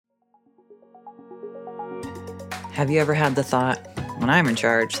Have you ever had the thought, when I'm in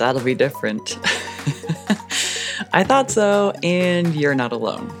charge, that'll be different? I thought so, and you're not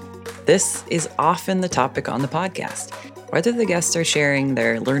alone. This is often the topic on the podcast. Whether the guests are sharing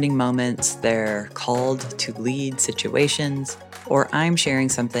their learning moments, their called to lead situations, or I'm sharing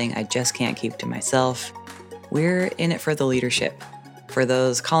something I just can't keep to myself, we're in it for the leadership, for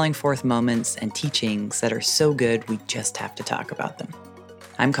those calling forth moments and teachings that are so good we just have to talk about them.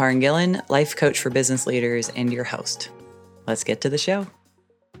 I'm Karin Gillen, life coach for business leaders and your host. Let's get to the show.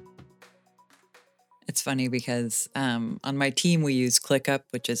 It's funny because on my team, we use ClickUp,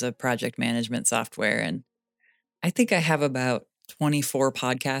 which is a project management software. And I think I have about 24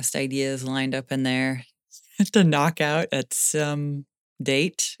 podcast ideas lined up in there to knock out at some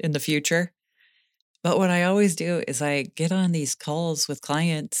date in the future. But what I always do is I get on these calls with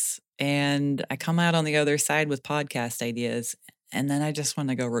clients and I come out on the other side with podcast ideas. And then I just want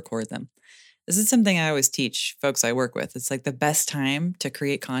to go record them. This is something I always teach folks I work with. It's like the best time to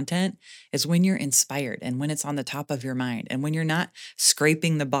create content is when you're inspired and when it's on the top of your mind and when you're not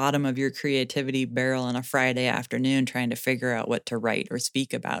scraping the bottom of your creativity barrel on a Friday afternoon trying to figure out what to write or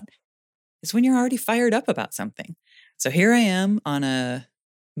speak about. It's when you're already fired up about something. So here I am on a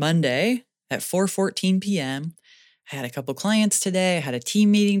Monday at 4:14 p.m. I had a couple clients today. I had a team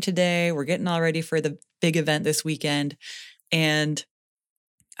meeting today. We're getting all ready for the big event this weekend. And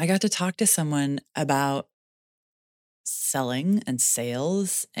I got to talk to someone about selling and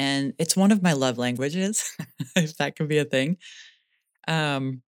sales, and it's one of my love languages, if that could be a thing.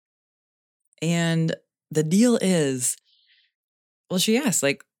 Um, and the deal is, well, she asked,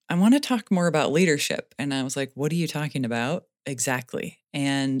 like, I want to talk more about leadership. And I was like, what are you talking about exactly?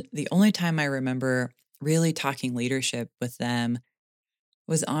 And the only time I remember really talking leadership with them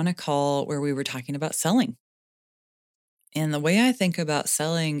was on a call where we were talking about selling. And the way I think about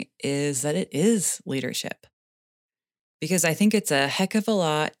selling is that it is leadership. Because I think it's a heck of a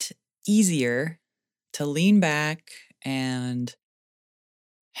lot easier to lean back and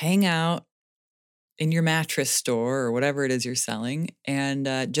hang out in your mattress store or whatever it is you're selling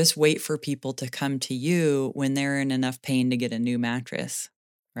and just wait for people to come to you when they're in enough pain to get a new mattress,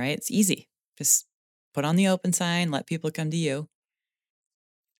 right? It's easy. Just put on the open sign, let people come to you.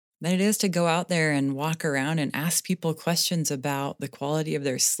 Than it is to go out there and walk around and ask people questions about the quality of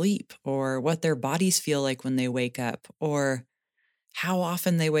their sleep or what their bodies feel like when they wake up or how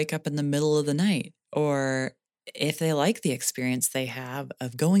often they wake up in the middle of the night, or if they like the experience they have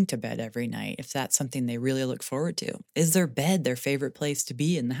of going to bed every night, if that's something they really look forward to. Is their bed their favorite place to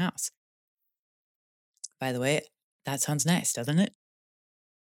be in the house? By the way, that sounds nice, doesn't it?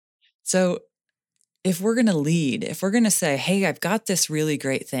 So, if we're going to lead, if we're going to say, hey, I've got this really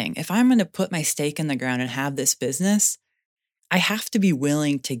great thing, if I'm going to put my stake in the ground and have this business, I have to be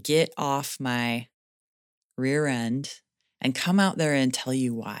willing to get off my rear end and come out there and tell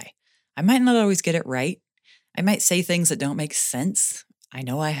you why. I might not always get it right. I might say things that don't make sense. I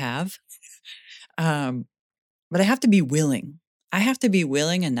know I have. Um, but I have to be willing. I have to be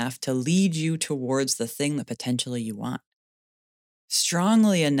willing enough to lead you towards the thing that potentially you want.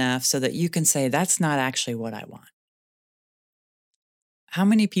 Strongly enough so that you can say, that's not actually what I want. How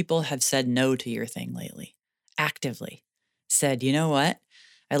many people have said no to your thing lately? Actively said, you know what?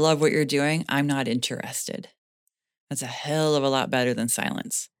 I love what you're doing. I'm not interested. That's a hell of a lot better than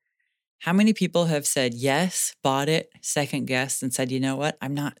silence. How many people have said yes, bought it, second guessed, and said, you know what?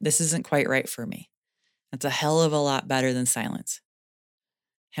 This isn't quite right for me. That's a hell of a lot better than silence.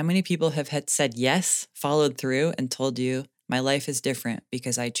 How many people have said yes, followed through, and told you, my life is different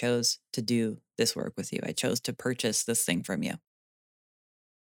because I chose to do this work with you. I chose to purchase this thing from you.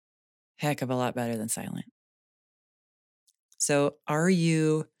 Heck of a lot better than silent. So, are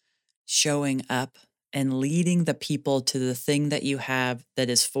you showing up and leading the people to the thing that you have that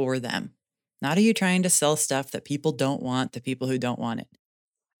is for them? Not are you trying to sell stuff that people don't want to people who don't want it?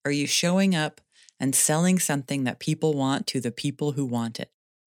 Are you showing up and selling something that people want to the people who want it?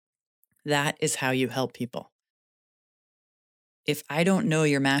 That is how you help people. If I don't know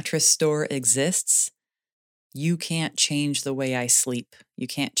your mattress store exists, you can't change the way I sleep. You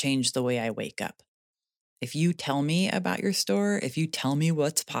can't change the way I wake up. If you tell me about your store, if you tell me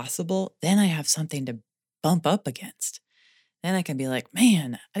what's possible, then I have something to bump up against. Then I can be like,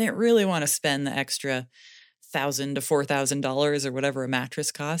 man, I didn't really want to spend the extra $1,000 to $4,000 or whatever a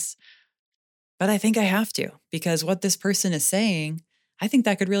mattress costs. But I think I have to because what this person is saying, I think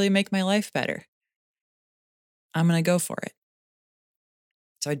that could really make my life better. I'm going to go for it.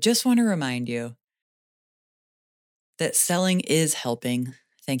 So I just want to remind you that selling is helping.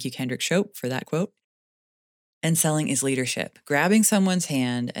 Thank you, Kendrick Shope, for that quote. And selling is leadership. Grabbing someone's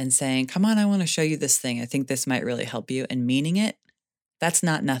hand and saying, come on, I want to show you this thing. I think this might really help you. And meaning it, that's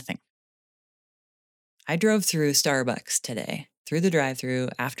not nothing. I drove through Starbucks today, through the drive-thru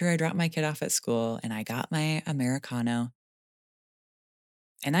after I dropped my kid off at school, and I got my Americano.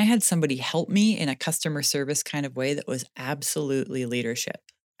 And I had somebody help me in a customer service kind of way that was absolutely leadership.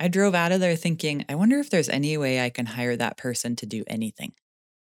 I drove out of there thinking, I wonder if there's any way I can hire that person to do anything.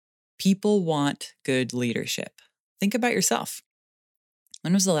 People want good leadership. Think about yourself.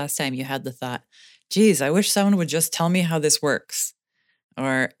 When was the last time you had the thought, geez, I wish someone would just tell me how this works?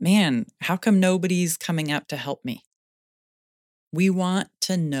 Or, man, how come nobody's coming out to help me? We want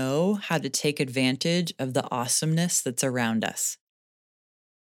to know how to take advantage of the awesomeness that's around us.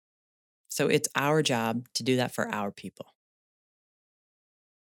 So it's our job to do that for our people.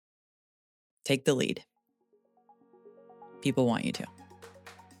 Take the lead. People want you to.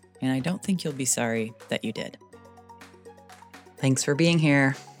 And I don't think you'll be sorry that you did. Thanks for being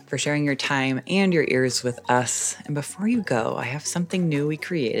here, for sharing your time and your ears with us. And before you go, I have something new we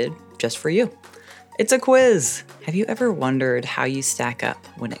created just for you. It's a quiz. Have you ever wondered how you stack up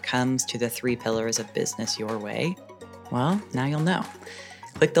when it comes to the 3 pillars of business your way? Well, now you'll know.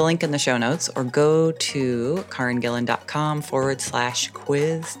 Click the link in the show notes or go to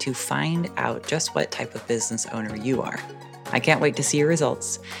karengillan.com/quiz to find out just what type of business owner you are. I can't wait to see your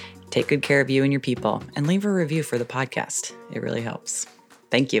results. Take good care of you and your people, and leave a review for the podcast. It really helps.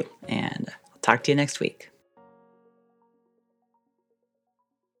 Thank you, and I'll talk to you next week.